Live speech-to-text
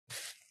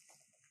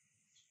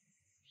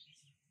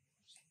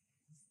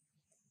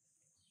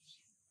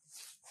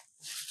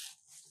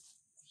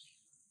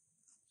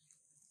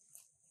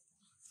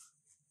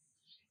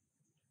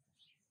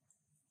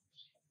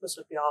What's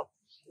up, y'all?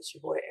 It's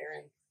your boy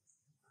Aaron.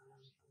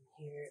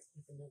 I'm here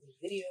with another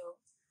video.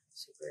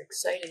 Super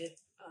excited.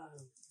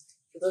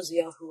 For those of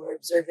y'all who are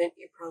observant,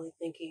 you're probably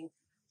thinking,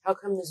 how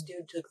come this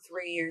dude took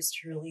 3 years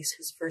to release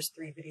his first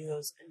 3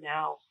 videos and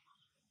now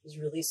he's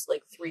released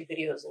like 3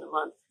 videos in a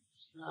month?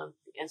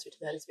 The answer to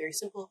that is very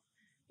simple.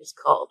 It's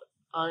called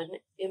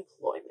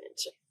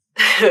unemployment.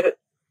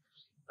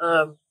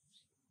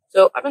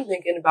 So I've been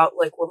thinking about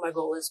like what my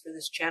goal is for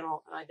this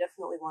channel, and I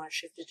definitely want to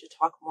shift it to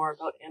talk more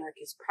about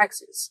anarchist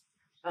praxis,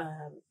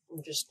 and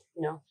just,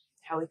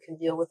 how we can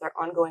deal with our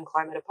ongoing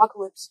climate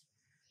apocalypse.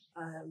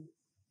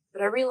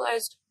 But I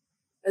realized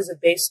as a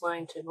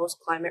baseline to most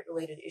climate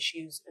related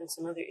issues and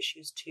some other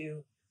issues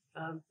too,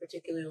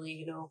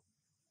 particularly,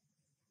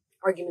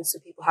 arguments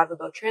that people have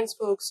about trans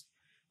folks,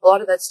 a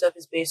lot of that stuff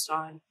is based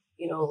on,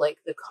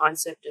 like the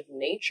concept of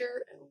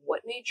nature and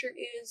what nature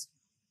is.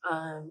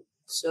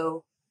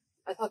 So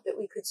I thought that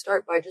we could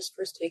start by just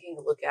first taking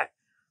a look at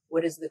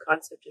what is the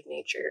concept of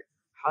nature,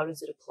 how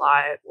does it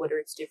apply, what are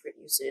its different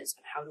uses,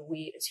 and how do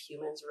we as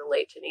humans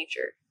relate to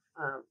nature.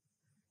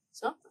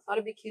 So I thought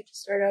it'd be cute to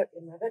start out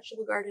in my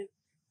vegetable garden.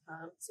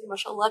 Say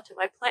mashallah to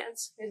my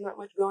plants. There's not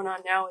much going on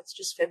now, it's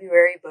just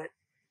February, but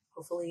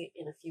hopefully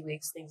in a few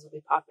weeks things will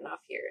be popping off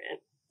here, and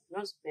who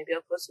knows, maybe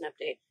I'll post an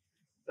update.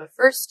 But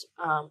first,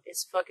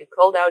 it's fucking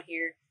cold out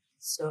here,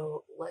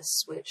 so let's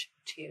switch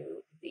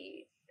to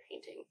the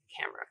painting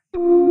camera.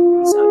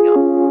 Peace out,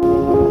 y'all.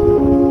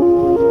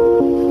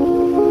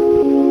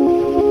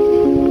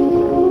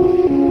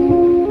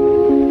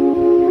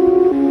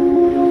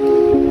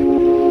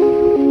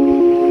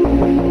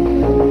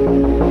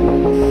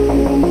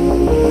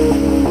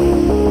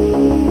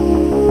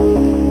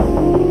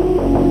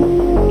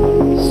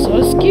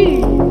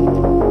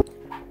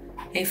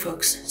 Hey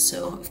folks,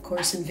 so of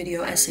course in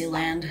video essay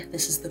land,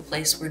 this is the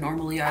place where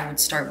normally I would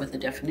start with a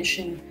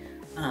definition,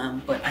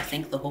 but I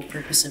think the whole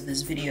purpose of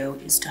this video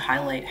is to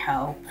highlight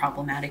how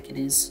problematic it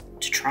is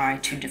to try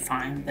to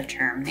define the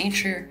term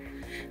nature.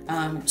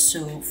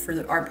 So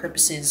for our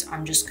purposes,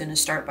 I'm just going to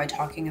start by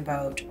talking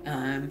about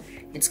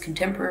its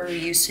contemporary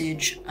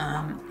usage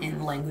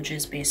in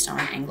languages based on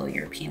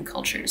Anglo-European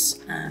cultures.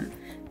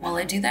 While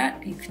I do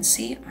that, you can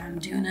see I'm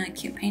doing a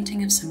cute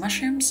painting of some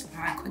mushrooms.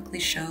 I quickly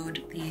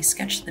showed the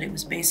sketch that it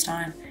was based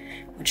on,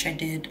 which I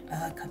did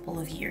a couple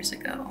of years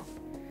ago.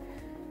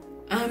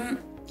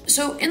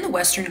 So in the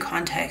Western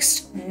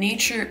context,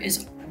 nature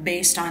is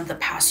based on the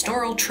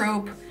pastoral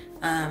trope.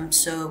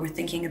 So we're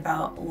thinking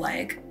about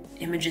like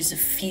images of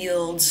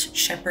fields,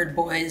 shepherd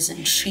boys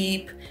and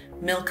sheep,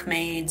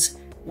 milkmaids,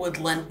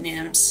 woodland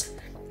nymphs.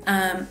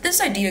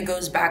 This idea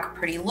goes back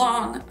pretty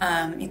long.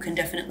 You can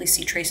definitely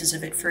see traces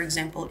of it, for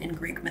example, in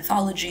Greek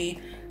mythology,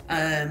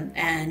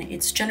 and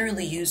it's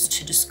generally used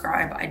to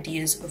describe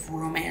ideas of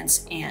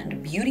romance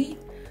and beauty.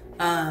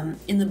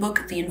 In the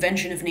book, The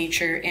Invention of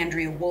Nature,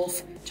 Andrea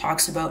Wolf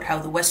talks about how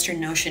the Western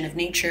notion of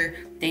nature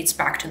dates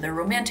back to the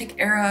Romantic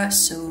era,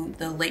 so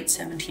the late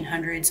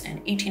 1700s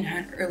and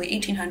early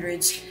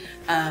 1800s.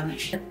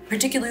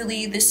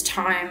 Particularly, this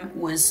time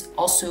was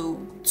also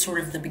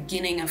sort of the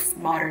beginning of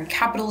modern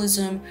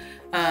capitalism.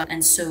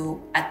 And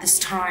so at this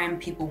time,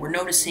 people were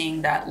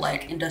noticing that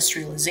like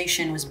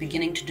industrialization was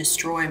beginning to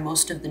destroy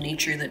most of the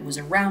nature that was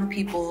around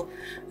people.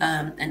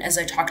 And as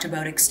I talked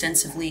about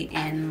extensively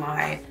in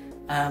my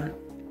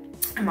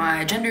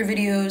gender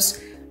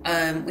videos,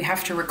 we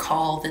have to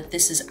recall that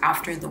this is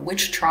after the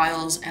witch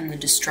trials and the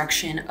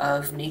destruction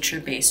of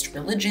nature-based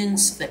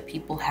religions that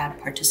people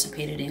had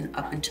participated in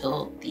up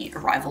until the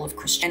arrival of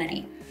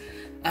Christianity.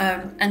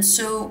 And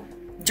so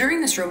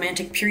during this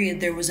Romantic period,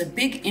 there was a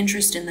big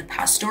interest in the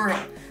pastoral.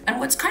 And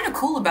what's kind of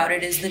cool about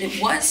it is that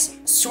it was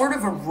sort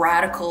of a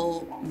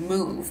radical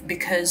move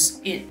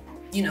because it,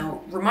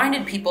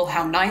 reminded people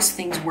how nice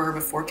things were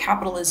before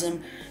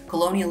capitalism,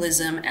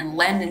 colonialism, and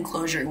land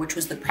enclosure, which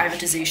was the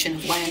privatization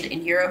of land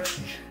in Europe.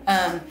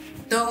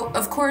 Though,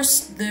 of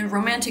course, the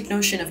romantic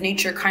notion of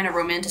nature kind of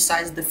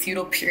romanticized the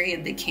feudal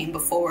period that came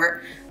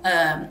before,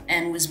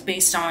 and was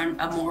based on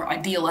a more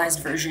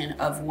idealized version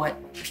of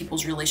what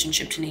people's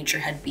relationship to nature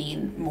had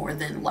been more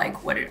than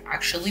like what it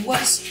actually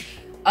was.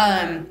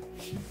 And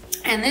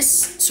this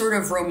sort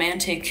of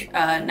romantic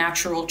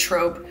natural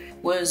trope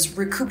was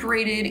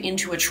recuperated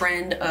into a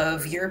trend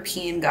of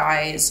European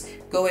guys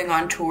going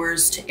on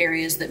tours to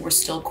areas that were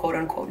still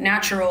quote-unquote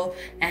natural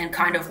and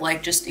kind of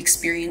like just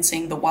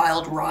experiencing the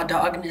wild raw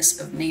dogness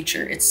of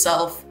nature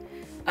itself.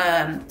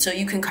 So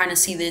you can kind of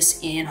see this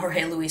in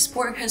Jorge Luis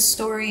Borges'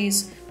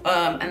 stories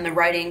and the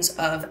writings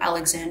of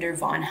Alexander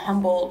von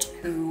Humboldt,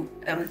 who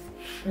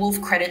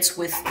Woolf credits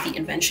with the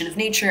invention of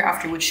nature,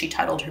 after which she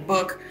titled her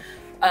book.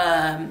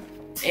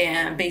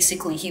 And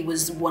basically he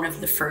was one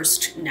of the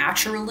first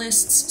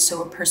naturalists,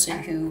 so a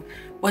person who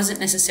wasn't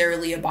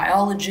necessarily a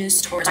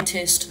biologist or a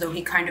scientist, though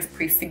he kind of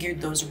prefigured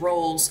those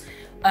roles.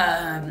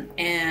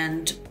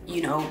 And,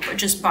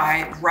 just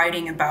by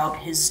writing about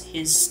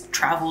his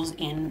travels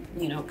in,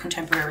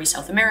 contemporary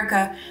South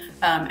America,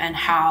 and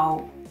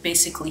how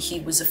basically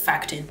he was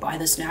affected by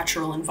this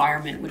natural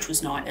environment, which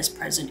was not as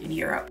present in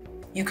Europe.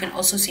 You can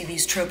also see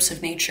these tropes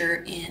of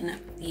nature in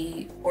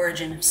The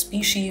Origin of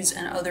Species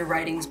and other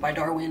writings by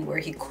Darwin, where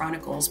he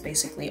chronicles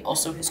basically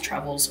also his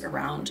travels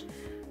around,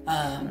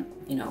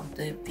 you know,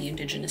 the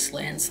indigenous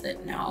lands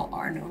that now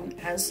are known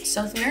as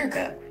South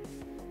America.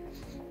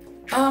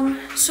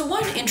 So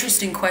one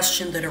interesting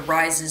question that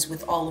arises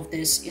with all of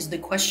this is the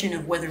question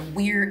of whether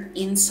we're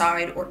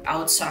inside or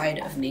outside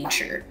of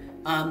nature.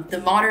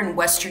 The modern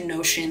Western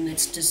notion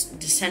that's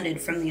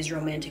descended from these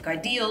romantic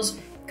ideals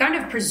kind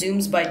of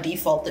presumes by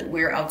default that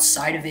we're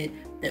outside of it,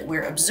 that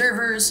we're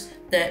observers,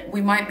 that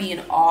we might be in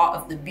awe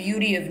of the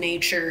beauty of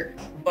nature,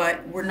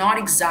 but we're not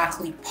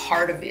exactly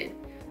part of it.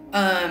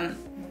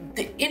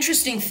 The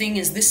interesting thing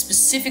is this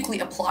specifically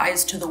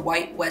applies to the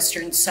white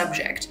Western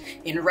subject.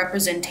 In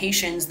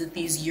representations that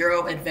these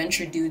Euro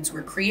adventure dudes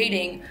were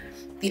creating,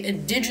 the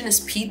indigenous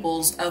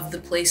peoples of the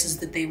places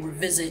that they would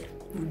visit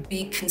would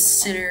be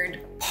considered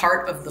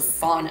part of the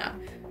fauna.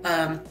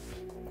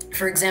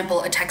 For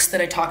example, a text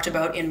that I talked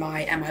about in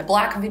my Am I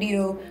Black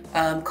video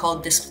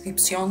called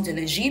Description de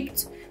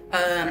l'Égypte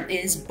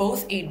is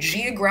both a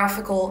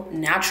geographical,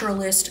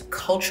 naturalist,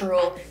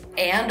 cultural,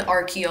 and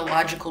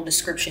archaeological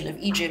description of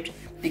Egypt,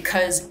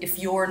 because if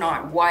you're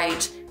not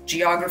white,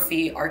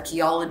 geography,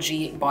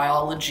 archaeology,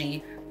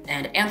 biology,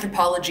 and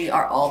anthropology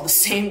are all the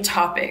same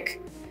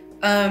topic.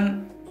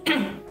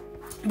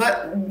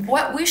 But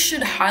what we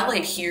should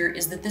highlight here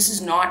is that this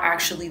is not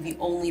actually the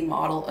only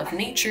model of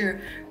nature,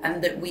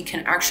 and that we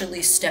can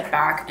actually step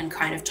back and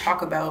kind of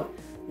talk about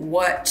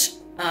what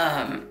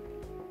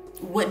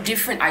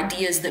different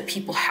ideas that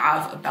people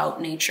have about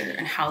nature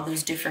and how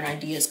those different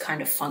ideas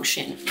kind of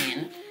function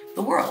in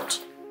the world.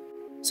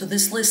 So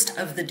this list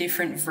of the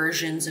different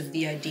versions of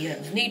the idea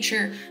of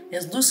nature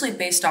is loosely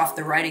based off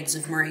the writings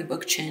of Murray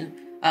Bookchin.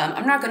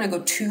 I'm not going to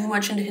go too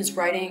much into his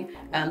writing.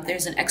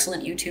 There's an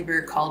excellent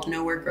YouTuber called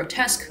Nowhere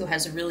Grotesque who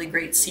has a really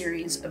great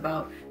series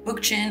about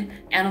Bookchin,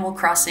 Animal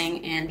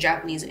Crossing, and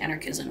Japanese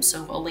anarchism,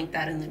 so I'll link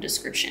that in the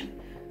description.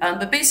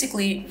 But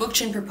basically,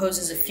 Bookchin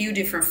proposes a few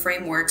different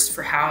frameworks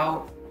for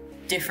how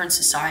different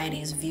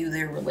societies view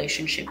their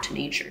relationship to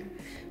nature.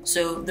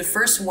 So the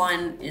first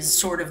one is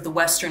sort of the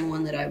Western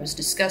one that I was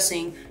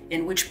discussing,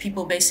 in which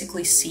people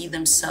basically see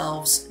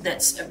themselves,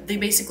 they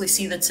basically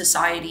see that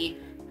society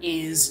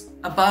is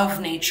above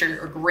nature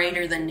or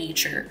greater than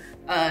nature.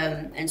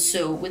 And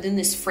so within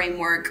this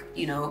framework,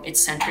 you know, it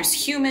centers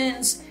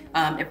humans,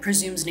 it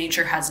presumes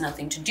nature has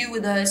nothing to do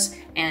with us,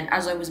 and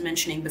as I was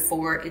mentioning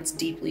before, it's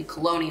deeply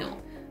colonial.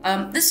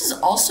 This is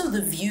also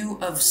the view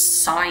of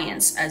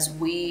science as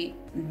we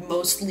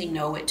mostly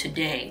know it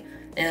today.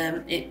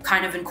 It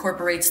kind of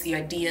incorporates the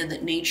idea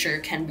that nature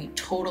can be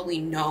totally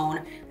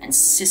known and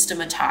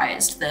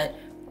systematized, that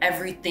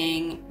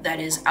everything that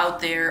is out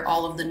there,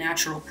 all of the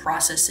natural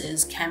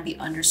processes, can be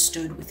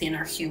understood within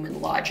our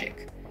human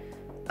logic.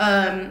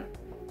 The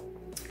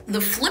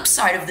flip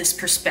side of this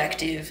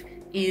perspective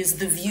is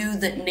the view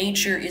that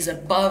nature is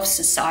above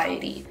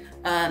society.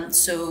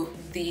 So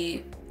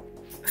the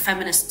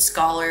feminist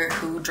scholar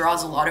who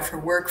draws a lot of her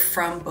work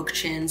from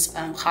Bookchin's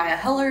Chaya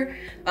Heller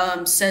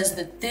says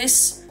that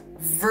this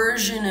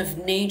version of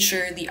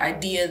nature, the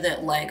idea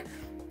that, like,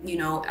 you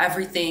know,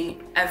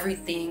 everything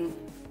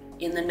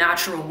in the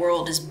natural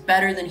world is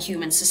better than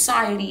human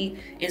society,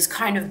 is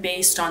kind of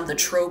based on the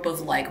trope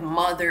of like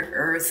Mother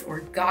Earth or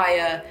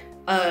Gaia,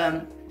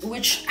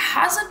 which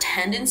has a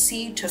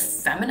tendency to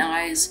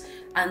feminize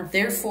and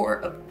therefore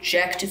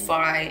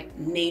objectify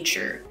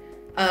nature.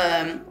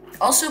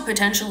 Also,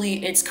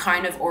 potentially, it's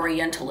kind of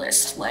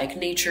Orientalist, like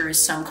nature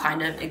is some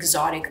kind of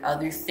exotic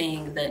other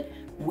thing that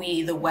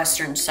we, the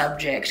Western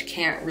subject,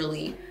 can't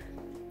really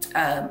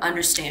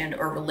understand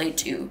or relate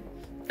to.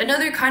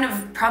 Another kind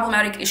of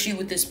problematic issue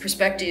with this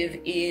perspective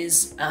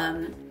is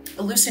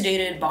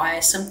elucidated by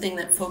something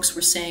that folks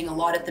were saying a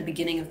lot at the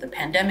beginning of the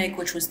pandemic,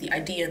 which was the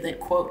idea that,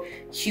 quote,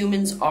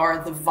 humans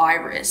are the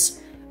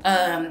virus.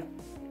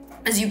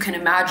 As you can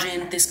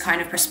imagine, this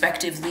kind of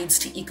perspective leads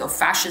to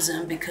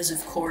ecofascism because,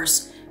 of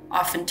course,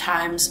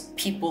 oftentimes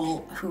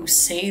people who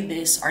say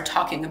this are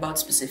talking about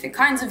specific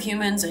kinds of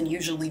humans and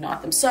usually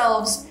not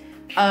themselves.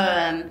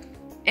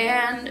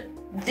 And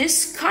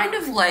this kind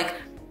of like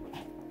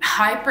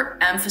hyper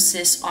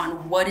emphasis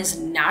on what is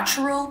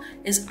natural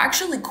is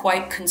actually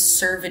quite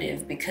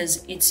conservative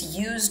because it's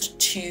used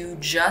to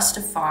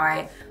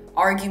justify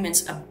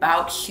arguments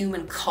about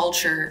human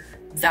culture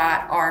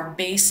that are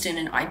based in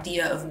an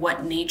idea of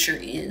what nature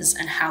is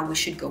and how we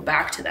should go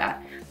back to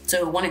that.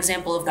 So one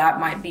example of that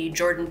might be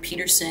Jordan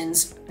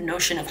Peterson's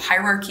notion of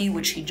hierarchy,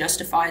 which he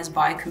justifies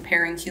by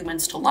comparing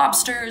humans to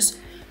lobsters,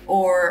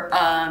 or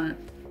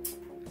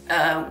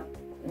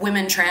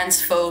women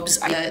transphobes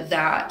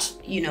that,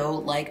 you know,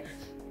 like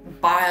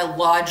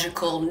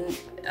biological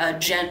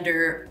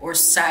gender or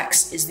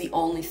sex is the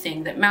only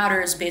thing that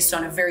matters based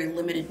on a very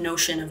limited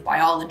notion of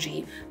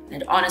biology,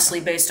 and honestly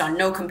based on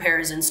no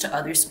comparisons to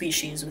other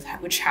species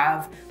which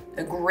have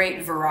a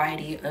great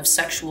variety of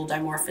sexual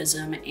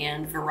dimorphism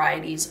and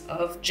varieties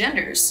of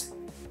genders.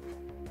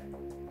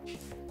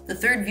 The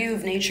third view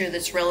of nature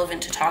that's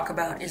relevant to talk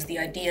about is the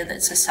idea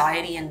that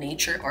society and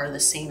nature are the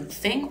same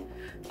thing.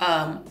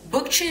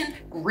 Bookchin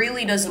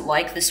really doesn't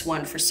like this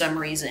one for some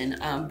reason.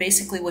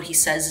 Basically what he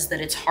says is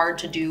that it's hard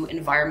to do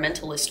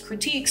environmentalist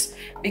critiques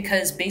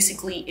because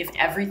basically if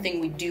everything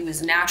we do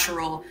is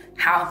natural,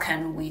 how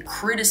can we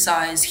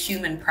criticize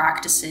human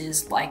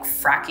practices like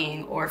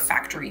fracking or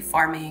factory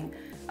farming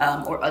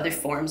or other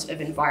forms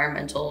of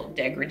environmental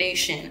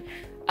degradation?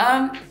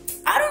 I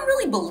don't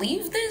really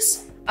believe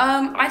this.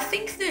 I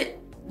think that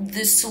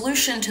the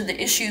solution to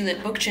the issue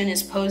that Bookchin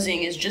is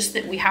posing is just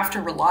that we have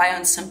to rely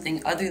on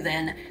something other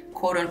than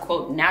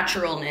quote-unquote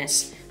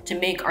naturalness to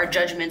make our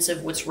judgments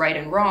of what's right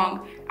and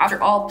wrong. After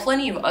all,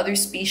 plenty of other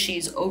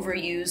species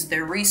overuse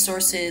their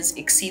resources,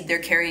 exceed their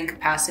carrying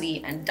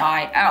capacity, and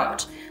die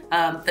out.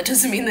 That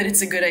doesn't mean that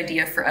it's a good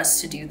idea for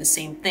us to do the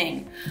same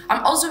thing.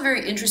 I'm also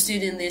very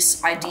interested in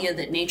this idea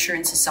that nature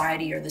and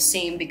society are the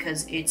same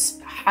because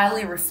it's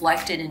highly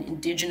reflected in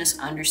indigenous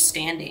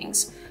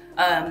understandings.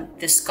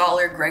 The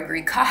scholar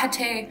Gregory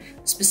Kahate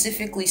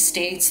specifically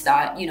states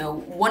that,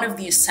 one of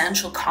the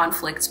essential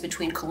conflicts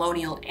between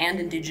colonial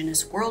and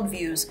indigenous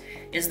worldviews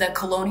is that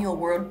colonial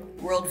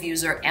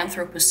worldviews are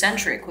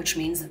anthropocentric, which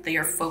means that they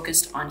are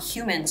focused on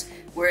humans,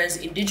 whereas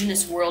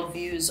indigenous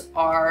worldviews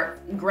are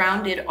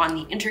grounded on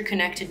the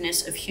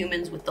interconnectedness of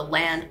humans with the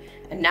land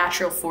and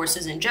natural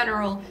forces in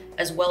general,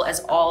 as well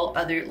as all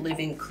other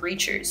living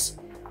creatures.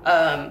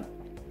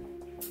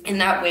 In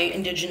that way,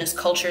 indigenous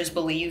cultures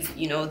believe,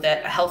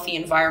 that a healthy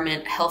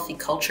environment, healthy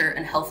culture,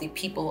 and healthy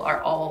people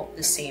are all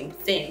the same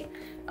thing.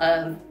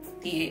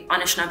 The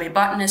Anishinaabe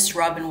botanist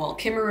Robin Wall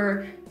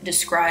Kimmerer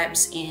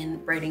describes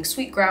in writing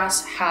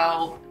Sweetgrass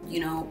how,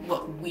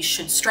 what we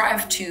should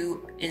strive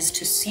to is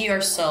to see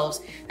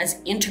ourselves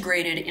as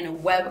integrated in a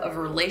web of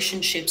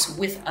relationships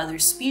with other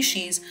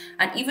species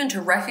and even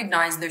to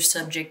recognize their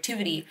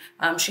subjectivity.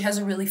 She has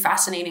a really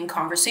fascinating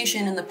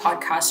conversation in the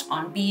podcast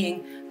On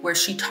Being where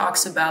she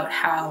talks about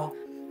how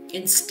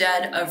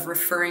instead of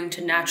referring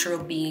to natural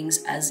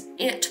beings as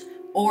it,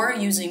 or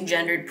using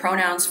gendered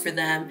pronouns for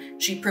them,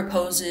 she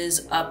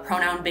proposes a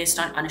pronoun based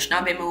on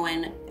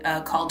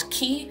Anishinaabemowin called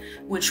ki,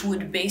 which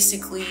would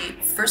basically,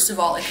 first of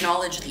all,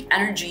 acknowledge the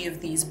energy of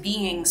these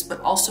beings, but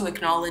also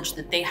acknowledge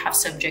that they have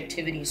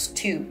subjectivities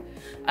too.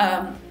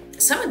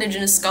 Some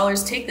indigenous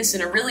scholars take this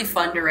in a really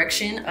fun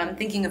direction. I'm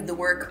thinking of the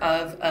work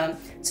of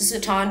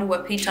Sisseton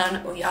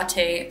Wapitan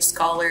Oyate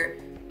scholar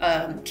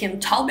Kim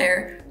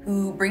Talbert,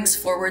 who brings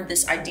forward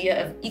this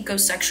idea of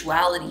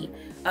ecosexuality,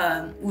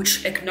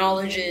 which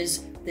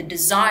acknowledges the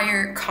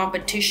desire,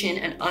 competition,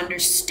 and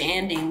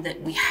understanding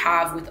that we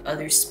have with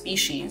other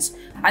species.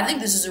 I think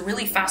this is a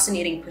really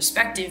fascinating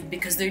perspective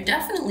because there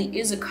definitely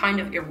is a kind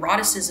of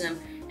eroticism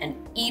in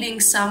eating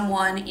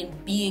someone, in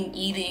being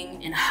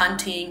eating, in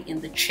hunting,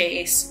 in the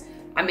chase.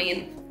 I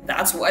mean,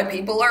 that's why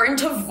people are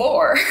into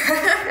vor.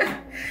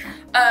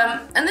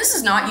 And this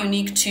is not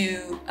unique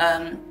to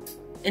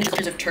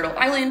Indigenous of Turtle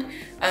Island.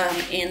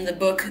 In the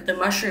book The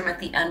Mushroom at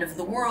the End of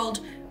the World,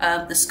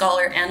 the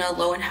scholar Anna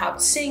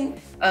Lowenhaupt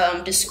Singh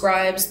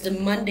describes the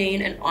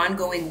mundane and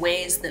ongoing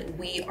ways that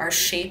we are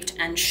shaped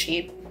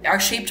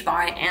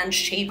by and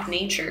shape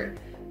nature.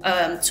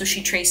 So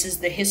she traces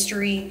the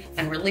history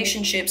and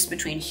relationships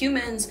between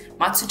humans,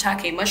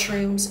 matsutake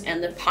mushrooms,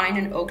 and the pine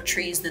and oak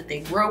trees that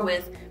they grow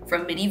with,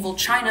 from medieval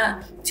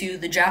China to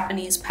the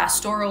Japanese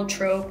pastoral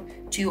trope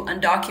to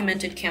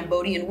undocumented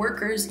Cambodian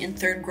workers in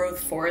third growth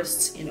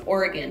forests in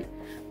Oregon.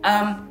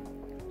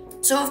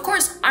 So of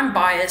course, I'm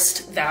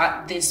biased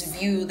that this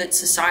view that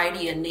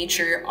society and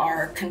nature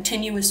are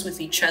continuous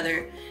with each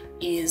other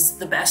is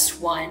the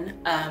best one.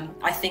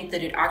 I think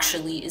that it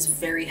actually is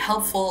very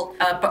helpful.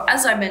 But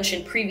as I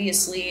mentioned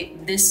previously,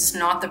 this is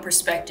not the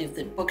perspective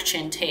that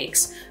Bookchin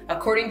takes.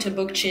 According to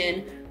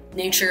Bookchin,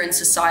 nature and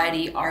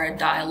society are a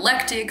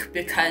dialectic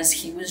because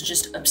he was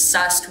just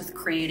obsessed with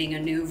creating a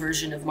new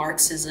version of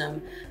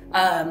Marxism.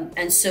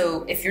 And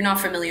so if you're not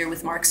familiar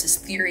with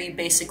Marxist theory,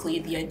 basically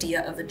the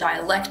idea of a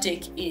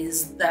dialectic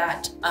is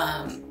that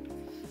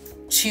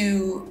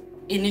two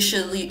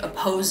initially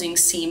opposing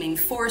seeming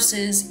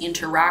forces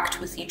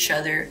interact with each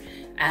other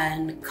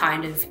and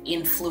kind of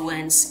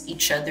influence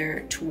each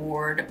other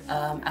toward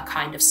a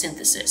kind of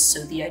synthesis.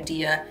 So the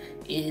idea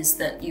is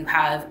that you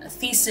have a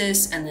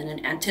thesis and then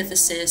an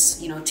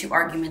antithesis, two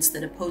arguments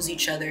that oppose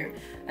each other.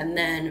 And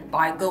then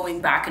by going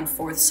back and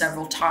forth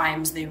several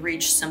times, they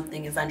reach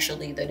something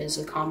eventually that is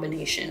a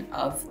combination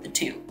of the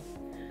two.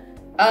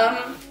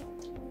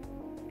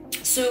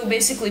 So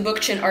basically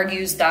Bookchin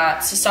argues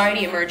that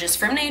society emerges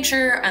from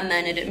nature and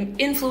then it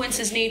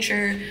influences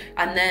nature,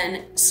 and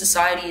then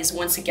society is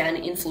once again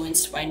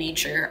influenced by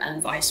nature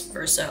and vice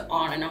versa,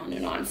 on and on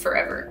and on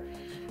forever.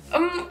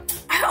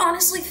 I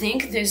honestly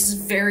think there's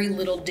very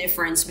little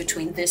difference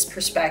between this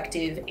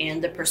perspective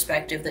and the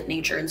perspective that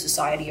nature and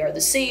society are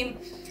the same,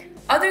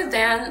 other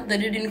than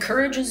that it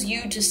encourages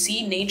you to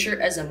see nature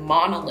as a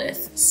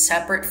monolith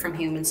separate from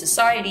human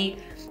society,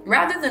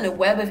 rather than a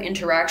web of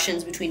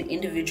interactions between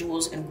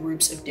individuals and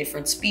groups of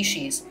different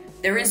species.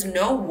 There is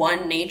no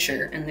one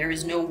nature and there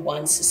is no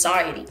one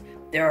society.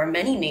 There are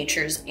many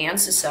natures and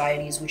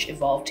societies which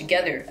evolve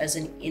together as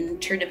an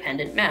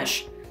interdependent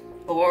mesh.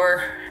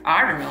 Or,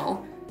 I don't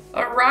know,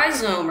 a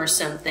rhizome or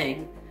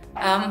something.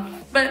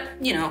 But,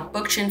 you know,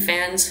 Bookchin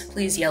fans,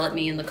 please yell at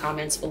me in the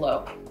comments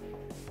below.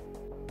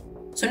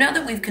 So now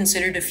that we've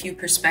considered a few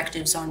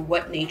perspectives on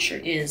what nature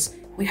is,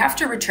 we have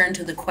to return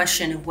to the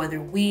question of whether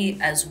we,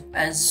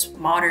 as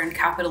modern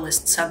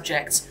capitalist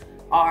subjects,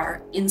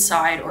 are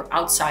inside or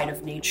outside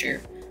of nature.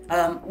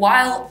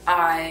 While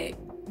I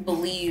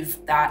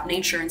believe that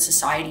nature and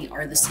society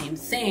are the same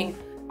thing,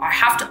 I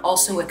have to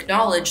also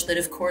acknowledge that,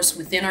 of course,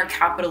 within our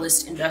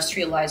capitalist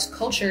industrialized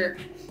culture,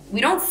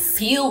 we don't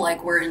feel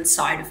like we're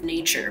inside of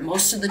nature.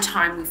 Most of the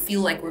time, we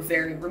feel like we're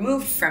very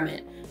removed from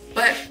it.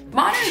 But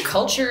modern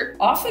culture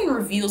often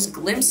reveals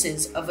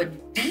glimpses of a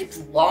deep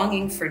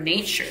longing for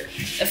nature,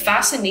 a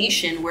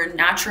fascination where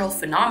natural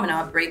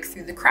phenomena break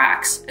through the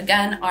cracks.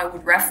 Again, I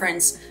would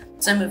reference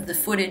some of the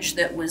footage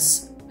that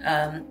was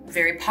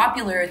very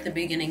popular at the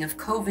beginning of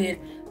COVID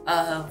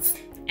of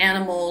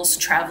animals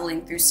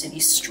traveling through city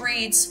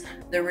streets,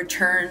 the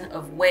return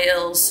of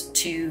whales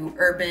to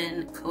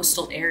urban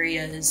coastal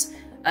areas,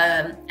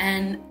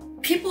 and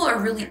people are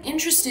really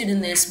interested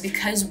in this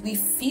because we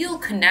feel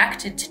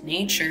connected to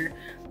nature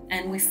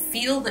and we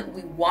feel that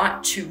we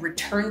want to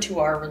return to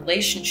our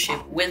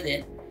relationship with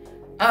it.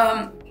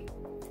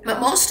 But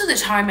most of the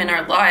time in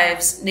our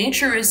lives,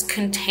 nature is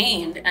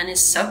contained and is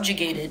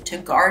subjugated to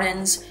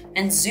gardens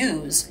and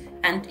zoos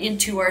and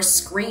into our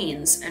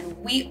screens, and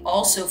we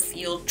also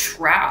feel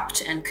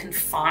trapped and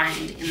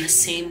confined in the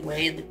same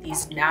way that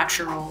these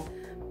natural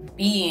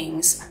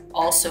beings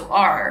also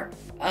are.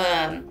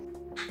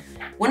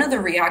 One of the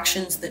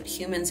reactions that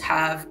humans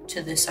have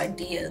to this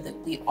idea that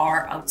we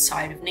are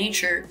outside of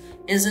nature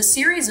is a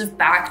series of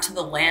back to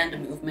the land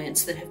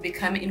movements that have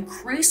become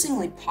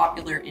increasingly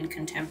popular in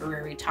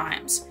contemporary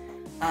times.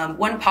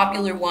 One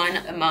popular one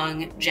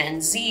among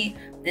Gen Z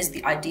is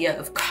the idea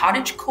of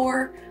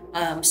cottagecore.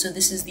 So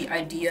this is the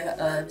idea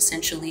of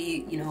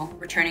essentially, you know,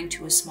 returning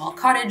to a small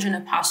cottage in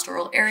a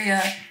pastoral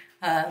area,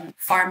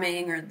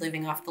 farming or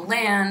living off the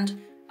land.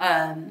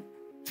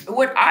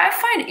 What I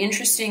find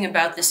interesting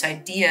about this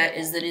idea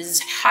is that it is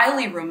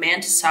highly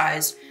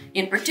romanticized.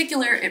 In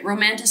particular, it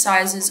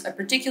romanticizes a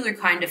particular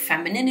kind of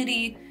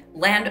femininity,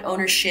 land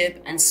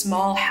ownership, and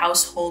small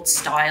household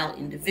style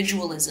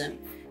individualism.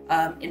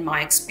 In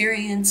my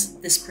experience,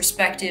 this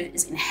perspective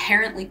is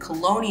inherently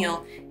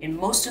colonial in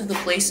most of the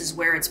places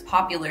where it's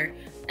popular.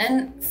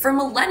 And for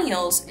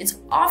millennials, it's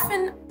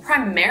often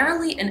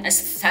primarily an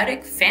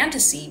aesthetic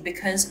fantasy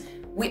because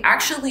we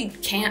actually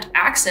can't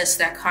access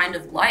that kind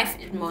of life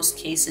in most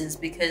cases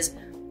because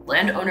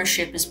land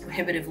ownership is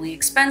prohibitively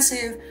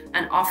expensive,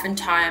 and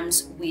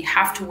oftentimes we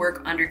have to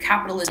work under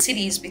capitalist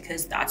cities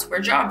because that's where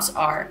jobs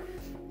are.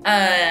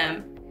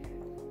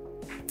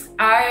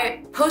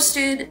 I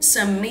posted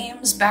some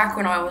memes back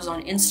when I was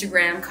on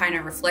Instagram kind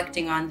of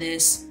reflecting on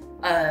this,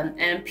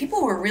 and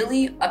people were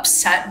really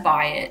upset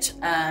by it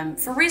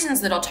for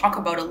reasons that I'll talk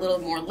about a little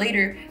more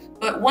later.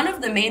 But one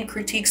of the main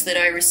critiques that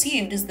I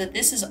received is that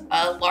this is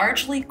a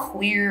largely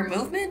queer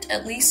movement,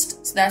 at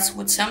least that's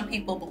what some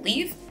people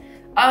believe.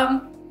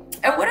 And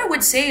what I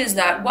would say is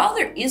that while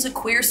there is a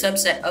queer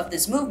subset of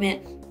this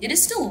movement, it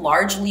is still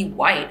largely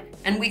white,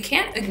 and we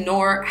can't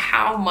ignore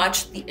how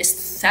much the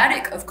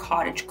aesthetic of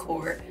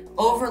cottagecore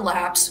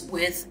overlaps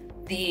with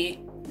the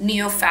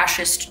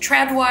neo-fascist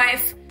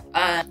tradwife,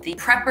 the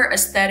prepper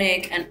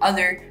aesthetic, and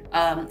other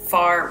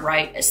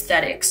far-right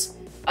aesthetics.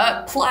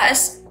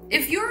 Plus,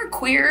 if you're a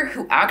queer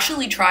who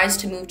actually tries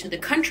to move to the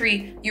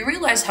country, you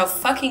realize how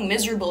fucking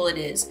miserable it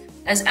is,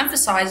 as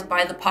emphasized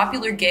by the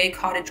popular gay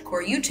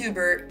cottagecore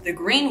YouTuber, The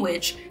Green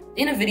Witch,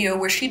 in a video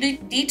where she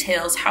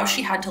details how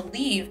she had to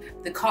leave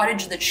the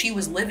cottage that she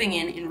was living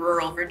in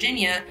rural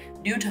Virginia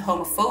due to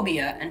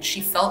homophobia, and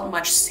she felt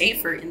much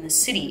safer in the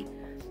city.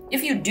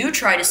 If you do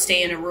try to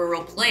stay in a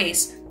rural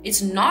place,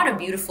 it's not a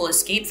beautiful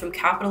escape from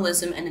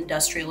capitalism and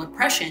industrial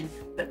oppression,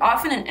 but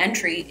often an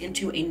entry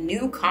into a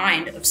new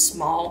kind of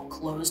small,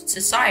 closed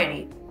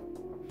society.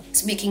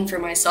 Speaking for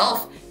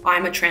myself,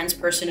 I'm a trans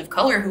person of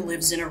color who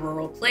lives in a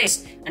rural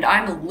place, and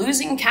I'm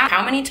losing count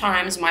how many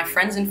times my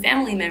friends and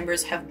family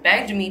members have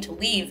begged me to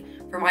leave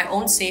for my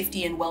own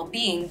safety and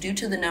well-being due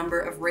to the number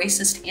of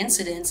racist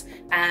incidents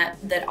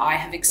that I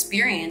have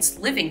experienced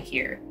living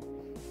here.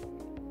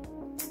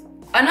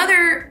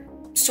 Another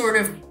sort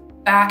of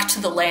back to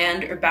the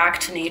land or back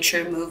to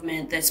nature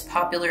movement that's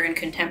popular in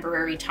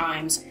contemporary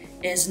times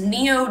is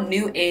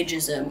neo-New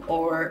Ageism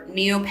or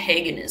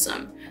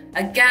neo-paganism.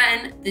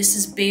 Again, this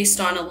is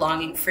based on a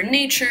longing for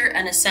nature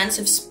and a sense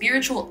of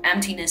spiritual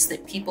emptiness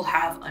that people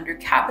have under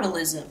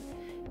capitalism.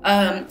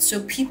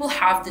 So people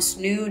have this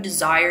new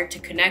desire to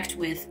connect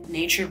with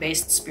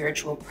nature-based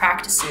spiritual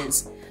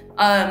practices.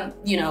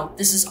 You know,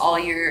 this is all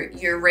your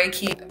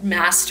Reiki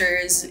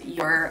masters,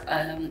 your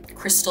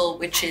crystal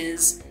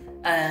witches,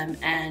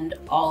 and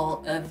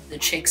all of the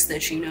chicks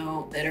that you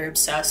know that are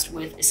obsessed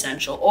with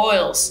essential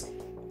oils.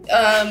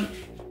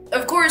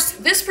 Of course,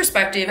 this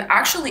perspective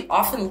actually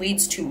often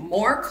leads to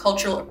more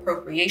cultural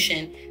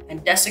appropriation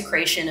and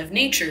desecration of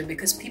nature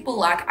because people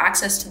lack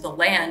access to the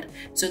land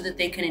so that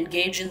they can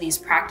engage in these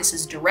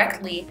practices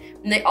directly,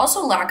 and they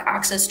also lack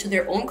access to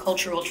their own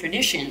cultural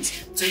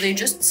traditions, so they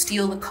just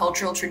steal the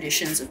cultural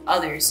traditions of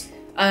others.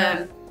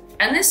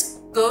 And this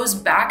goes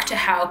back to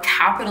how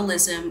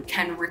capitalism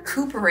can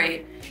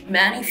recuperate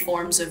many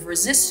forms of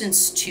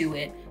resistance to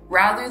it,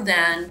 rather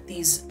than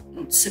these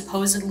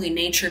supposedly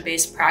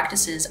nature-based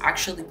practices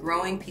actually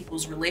growing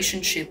people's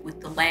relationship with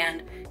the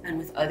land and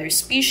with other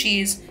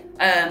species.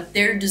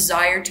 Their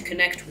desire to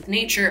connect with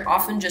nature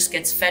often just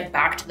gets fed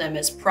back to them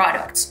as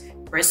products: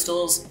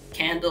 crystals,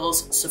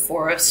 candles,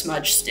 Sephora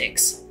smudge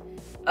sticks.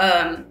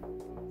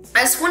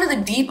 As one of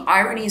the deep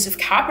ironies of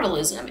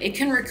capitalism, it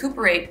can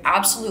recuperate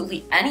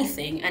absolutely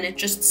anything, and it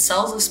just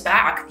sells us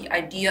back the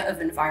idea of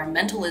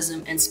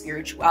environmentalism and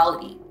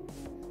spirituality.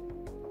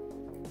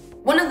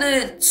 One of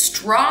the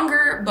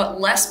stronger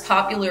but less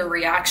popular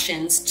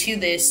reactions to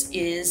this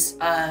is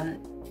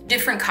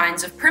different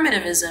kinds of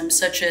primitivism,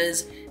 such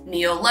as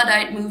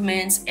neo-Luddite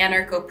movements,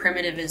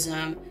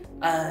 anarcho-primitivism,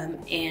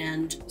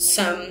 and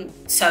some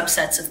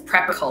subsets of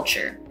prepper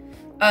culture.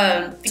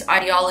 These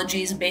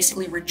ideologies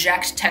basically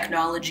reject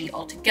technology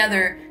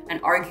altogether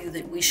and argue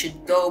that we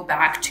should go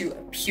back to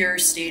a pure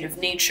state of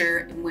nature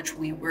in which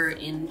we were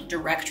in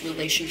direct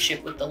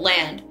relationship with the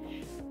land.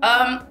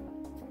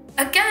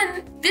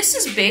 Again, this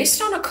is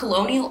based on a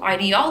colonial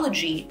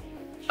ideology.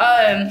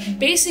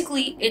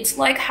 Basically, it's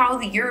like how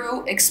the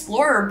Euro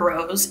explorer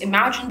bros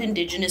imagined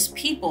indigenous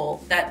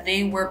people, that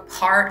they were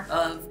part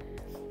of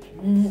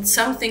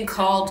something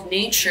called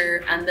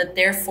nature and that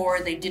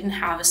therefore they didn't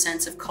have a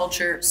sense of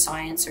culture,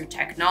 science, or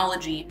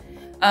technology.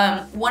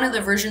 One of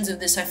the versions of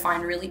this I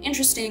find really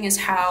interesting is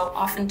how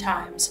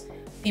oftentimes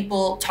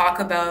people talk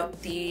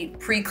about the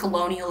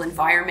pre-colonial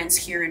environments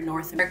here in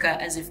North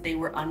America as if they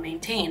were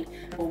unmaintained.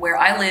 Well, where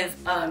I live,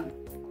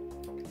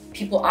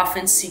 people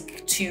often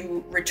seek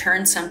to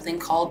return something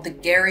called the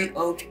Gary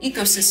Oak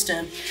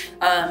ecosystem,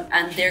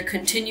 and they're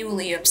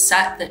continually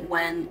upset that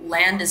when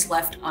land is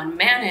left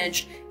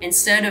unmanaged,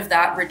 instead of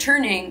that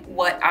returning,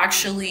 what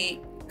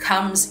actually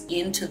comes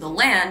into the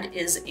land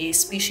is a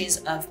species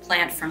of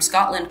plant from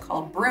Scotland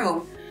called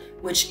broom,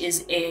 which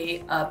is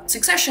a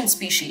succession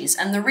species.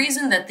 And the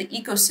reason that the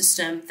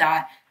ecosystem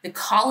that the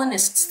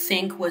colonists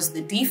think was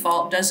the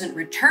default doesn't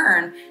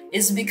return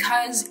is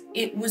because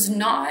it was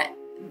not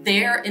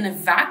there in a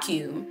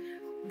vacuum,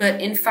 but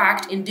in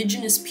fact,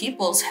 indigenous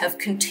peoples have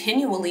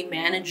continually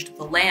managed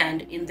the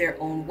land in their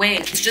own way.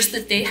 It's just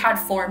that they had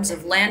forms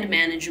of land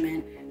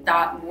management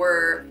that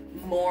were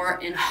more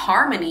in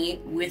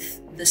harmony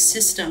with the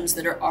systems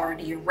that are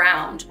already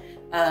around.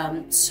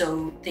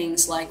 So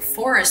things like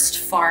forest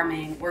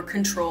farming or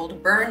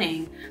controlled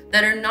burning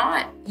that are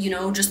not,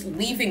 just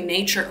leaving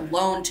nature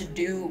alone to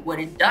do what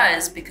it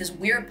does, because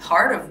we're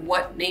part of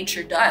what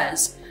nature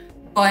does,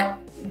 but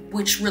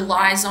which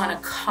relies on a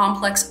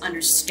complex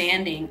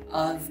understanding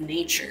of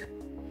nature.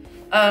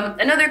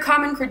 Another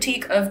common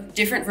critique of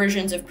different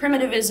versions of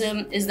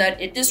primitivism is that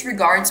it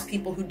disregards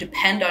people who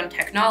depend on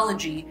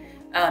technology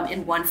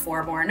in one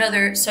form or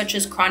another, such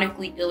as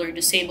chronically ill or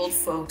disabled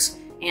folks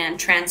and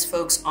trans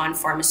folks on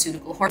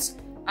pharmaceutical horses.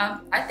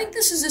 I think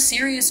this is a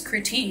serious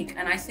critique,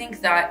 and I think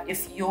that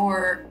if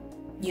your,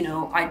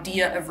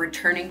 idea of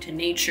returning to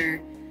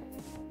nature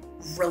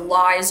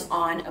relies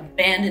on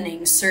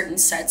abandoning certain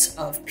sets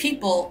of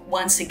people,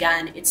 once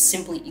again, it's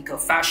simply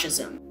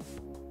ecofascism.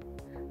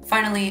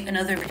 Finally,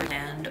 another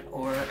land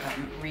or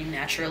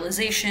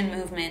renaturalization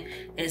movement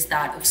is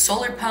that of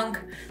solarpunk.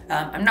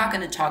 I'm not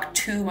going to talk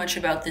too much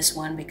about this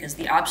one because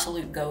the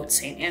absolute GOAT,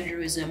 St.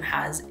 Andrewism,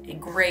 has a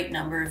great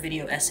number of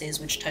video essays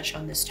which touch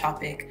on this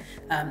topic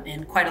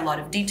in quite a lot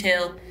of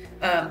detail.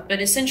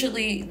 But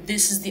essentially,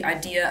 this is the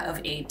idea of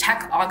a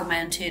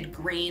tech-augmented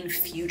green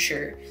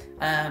future.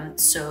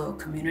 So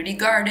community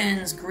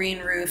gardens, green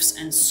roofs,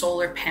 and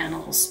solar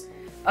panels.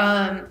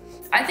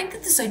 I think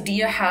that this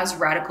idea has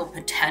radical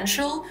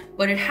potential,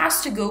 but it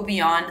has to go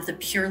beyond the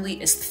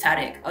purely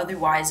aesthetic.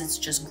 Otherwise, it's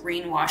just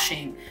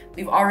greenwashing.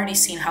 We've already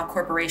seen how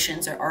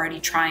corporations are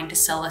already trying to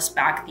sell us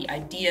back the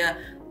idea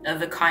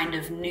of a kind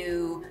of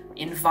new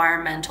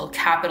environmental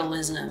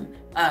capitalism,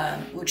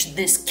 which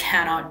this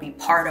cannot be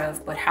part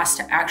of, but has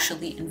to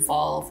actually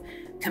involve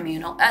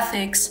communal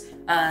ethics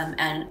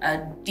and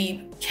a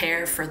deep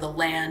care for the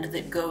land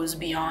that goes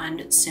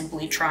beyond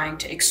simply trying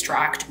to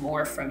extract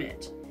more from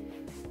it.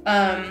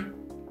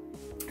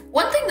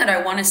 One thing that I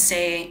want to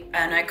say,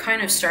 and I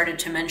kind of started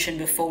to mention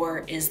before,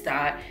 is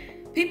that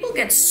people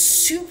get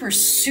super,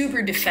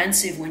 super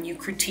defensive when you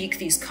critique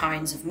these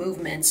kinds of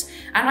movements.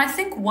 And I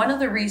think one of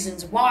the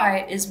reasons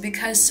why is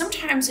because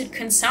sometimes it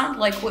can sound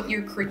like what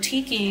you're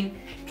critiquing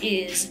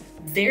is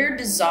their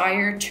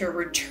desire to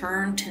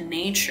return to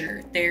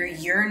nature, their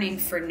yearning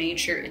for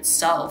nature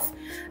itself.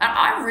 And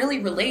I really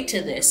relate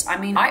to this. I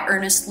mean, I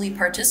earnestly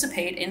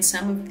participate in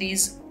some of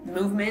these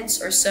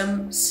movements or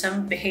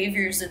some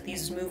behaviors that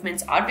these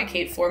movements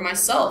advocate for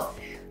myself.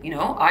 You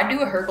know, I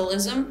do a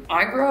herbalism,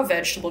 I grow a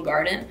vegetable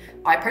garden,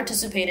 I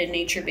participate in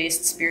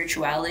nature-based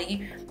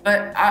spirituality,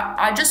 but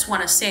I just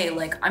want to say,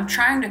 like, I'm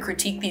trying to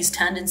critique these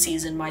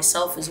tendencies in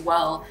myself as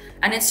well.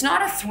 And it's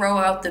not a throw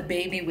out the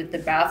baby with the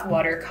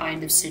bathwater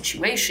kind of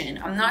situation.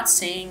 I'm not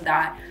saying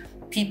that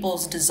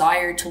people's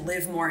desire to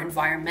live more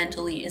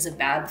environmentally is a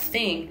bad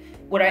thing.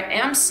 What I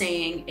am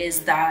saying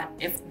is that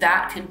if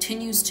that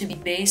continues to be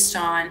based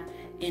on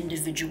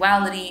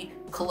individuality,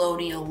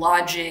 colonial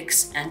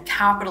logics, and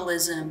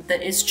capitalism,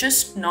 that it's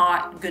just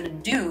not going to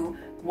do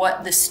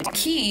what the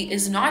key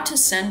is. Not to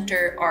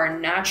center our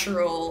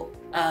natural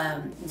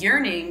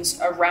yearnings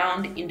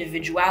around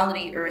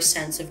individuality or a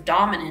sense of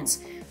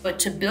dominance, but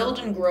to build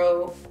and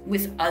grow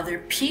with other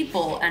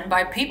people. And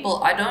by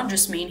people, I don't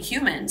just mean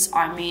humans,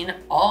 I mean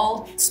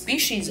all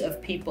species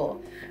of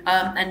people,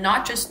 and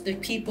not just the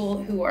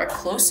people who are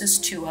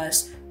closest to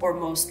us or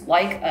most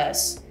like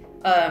us.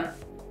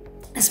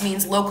 This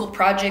means local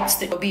projects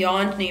that go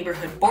beyond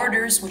neighborhood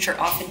borders, which are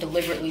often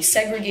deliberately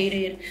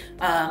segregated,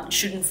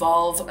 should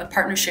involve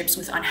partnerships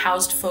with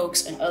unhoused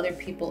folks and other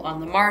people on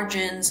the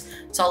margins,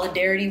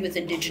 solidarity with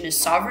Indigenous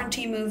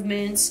sovereignty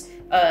movements,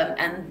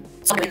 and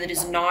something that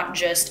is not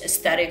just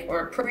aesthetic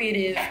or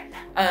appropriative.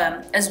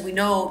 As we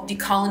know,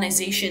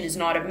 decolonization is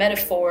not a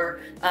metaphor.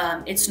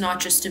 It's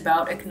not just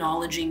about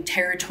acknowledging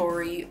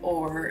territory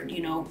or,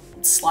 you know,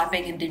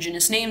 slapping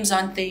Indigenous names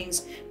on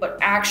things, but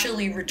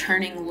actually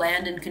returning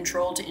land and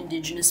control to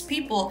Indigenous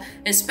people,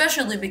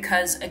 especially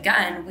because,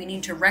 again, we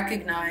need to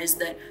recognize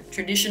that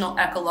traditional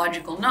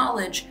ecological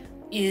knowledge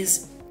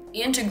is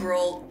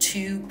integral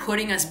to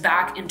putting us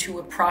back into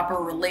a proper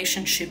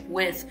relationship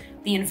with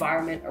the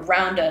environment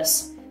around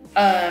us.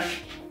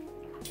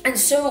 And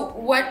so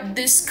what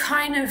this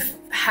kind of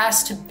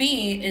has to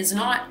be is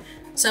not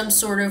some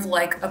sort of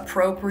like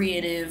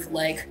appropriative,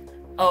 like,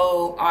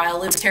 oh, I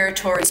live in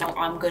territory, so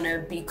I'm gonna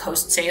be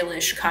Coast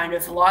Salish kind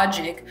of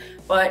logic,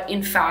 but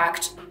in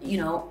fact, you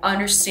know,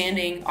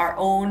 understanding our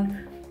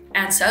own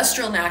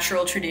ancestral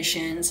natural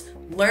traditions,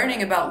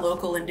 learning about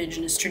local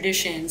Indigenous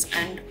traditions,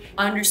 and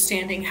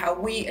understanding how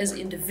we as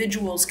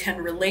individuals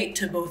can relate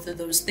to both of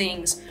those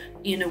things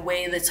in a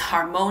way that's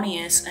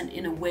harmonious and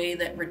in a way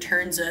that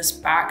returns us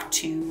back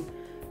to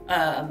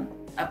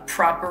a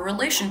proper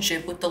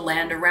relationship with the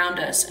land around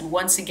us. And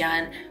once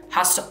again,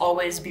 has to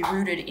always be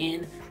rooted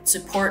in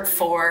support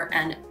for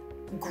and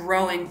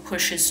growing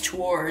pushes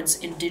towards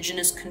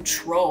Indigenous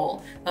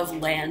control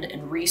of land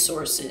and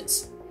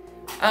resources.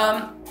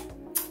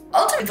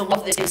 Ultimately, the love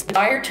of this is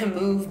desire to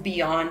move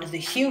beyond the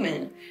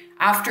human.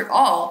 After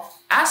all,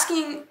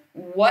 asking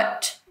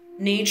what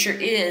nature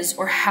is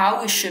or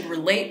how we should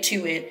relate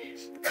to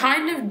it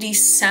kind of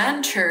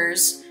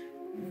decenters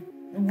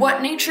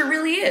what nature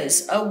really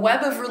is, a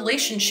web of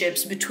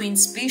relationships between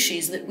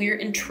species that we're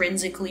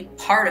intrinsically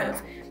part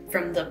of,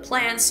 from the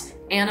plants,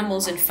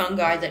 animals, and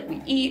fungi that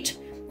we eat,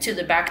 to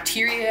the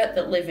bacteria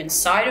that live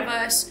inside of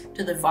us,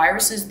 to the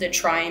viruses that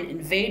try and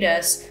invade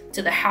us,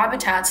 to the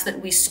habitats that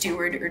we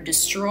steward or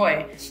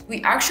destroy.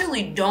 We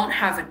actually don't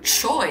have a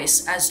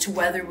choice as to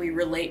whether we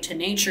relate to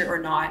nature or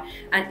not.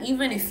 And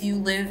even if you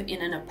live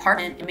in an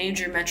apartment in a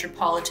major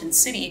metropolitan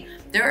city,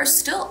 there are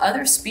still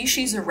other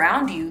species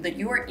around you that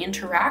you are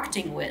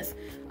interacting with.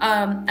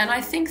 And I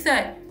think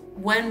that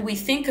when we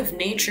think of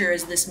nature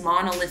as this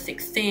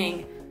monolithic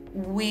thing,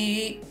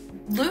 we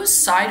lose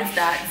sight of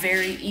that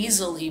very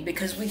easily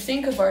because we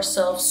think of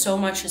ourselves so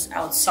much as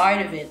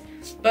outside of it.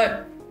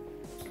 But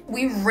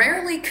we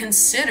rarely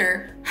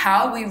consider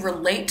how we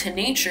relate to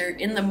nature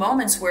in the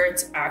moments where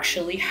it's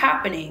actually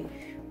happening.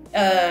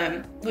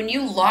 When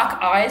you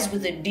lock eyes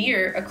with a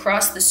deer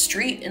across the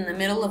street in the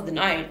middle of the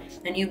night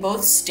and you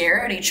both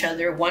stare at each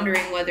other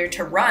wondering whether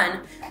to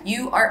run,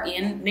 you are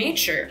in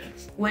nature.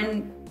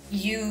 When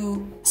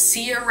you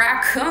see a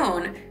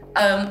raccoon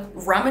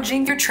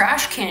rummaging your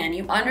trash can,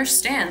 you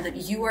understand that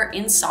you are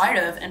inside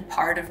of and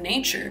part of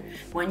nature.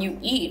 When you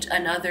eat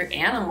another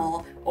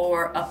animal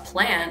or a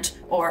plant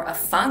or a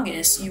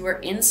fungus, you are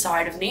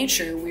inside of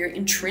nature. We are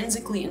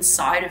intrinsically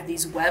inside of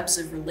these webs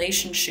of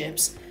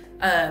relationships.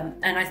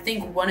 And I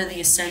think one of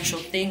the essential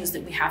things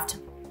that we have to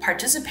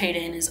participate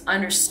in is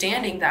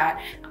understanding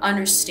that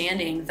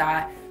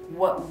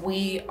what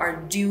we are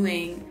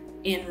doing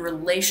in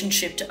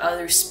relationship to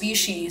other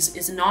species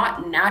is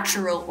not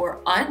natural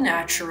or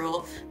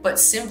unnatural, but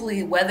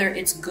simply whether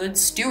it's good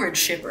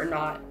stewardship or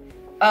not.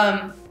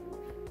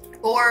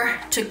 Or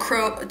to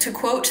quote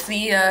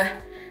the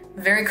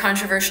very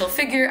controversial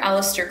figure,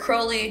 Aleister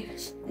Crowley,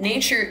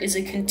 nature is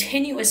a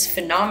continuous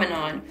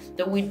phenomenon,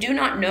 though we do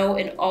not know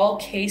in all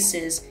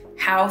cases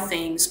how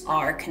things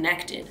are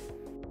connected.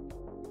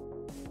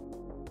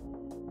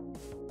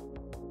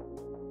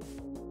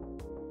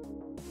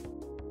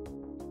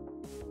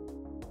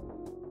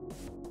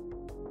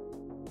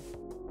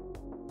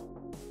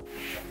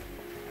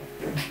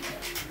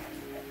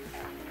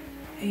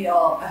 Hey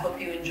y'all, I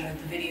hope you enjoyed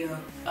the video.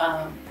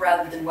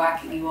 Rather than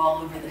whacking you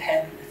all over the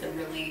head with a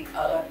really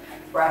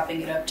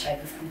wrapping it up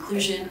type of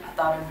conclusion, I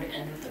thought I would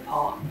end with a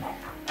poem.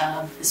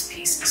 This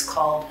piece is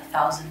called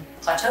 1,000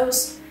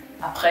 Plateaus.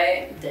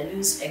 après de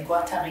luz et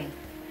guattari.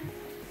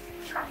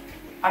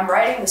 I'm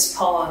writing this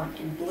poem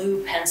in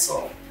blue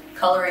pencil,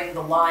 coloring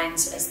the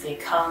lines as they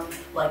come,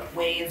 like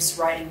waves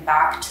riding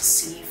back to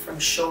sea from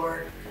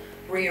shore,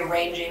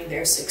 rearranging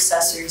their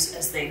successors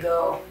as they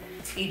go,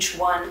 each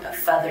one a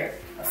feather,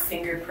 a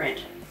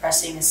fingerprint,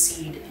 pressing a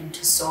seed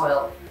into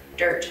soil,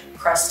 dirt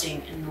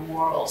crusting in the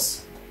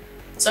whorls.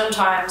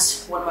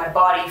 Sometimes, when my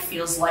body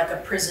feels like a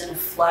prison of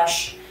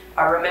flesh,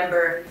 I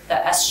remember the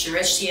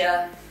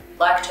Escherichia,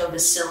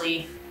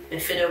 lactobacilli,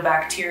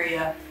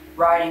 bifidobacteria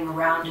riding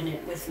around in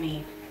it with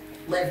me,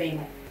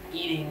 living,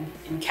 eating,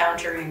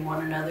 encountering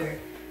one another,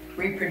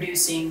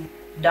 reproducing,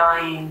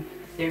 dying,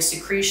 their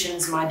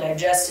secretions my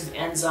digestive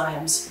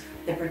enzymes,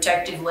 the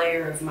protective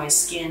layer of my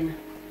skin,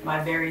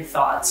 my very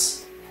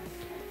thoughts.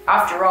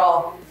 After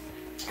all,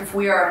 if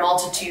we are a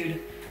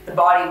multitude, the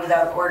body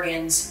without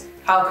organs,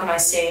 how can I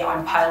say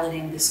I'm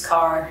piloting this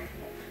car?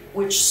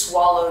 Which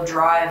swallow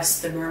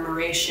drives the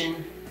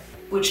murmuration?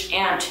 Which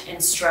ant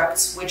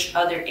instructs which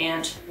other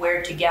ant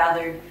where to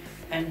gather,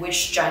 and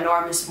which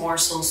ginormous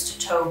morsels to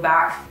tow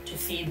back to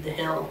feed the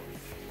hill?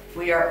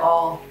 We are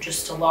all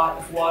just a lot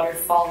of water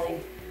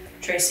falling,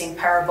 tracing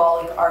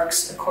parabolic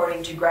arcs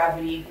according to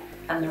gravity,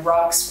 and the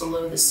rocks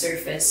below the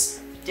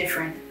surface,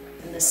 different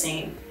and the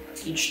same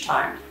each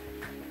time.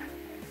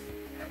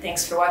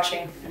 Thanks for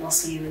watching, and I'll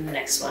see you in the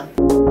next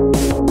one.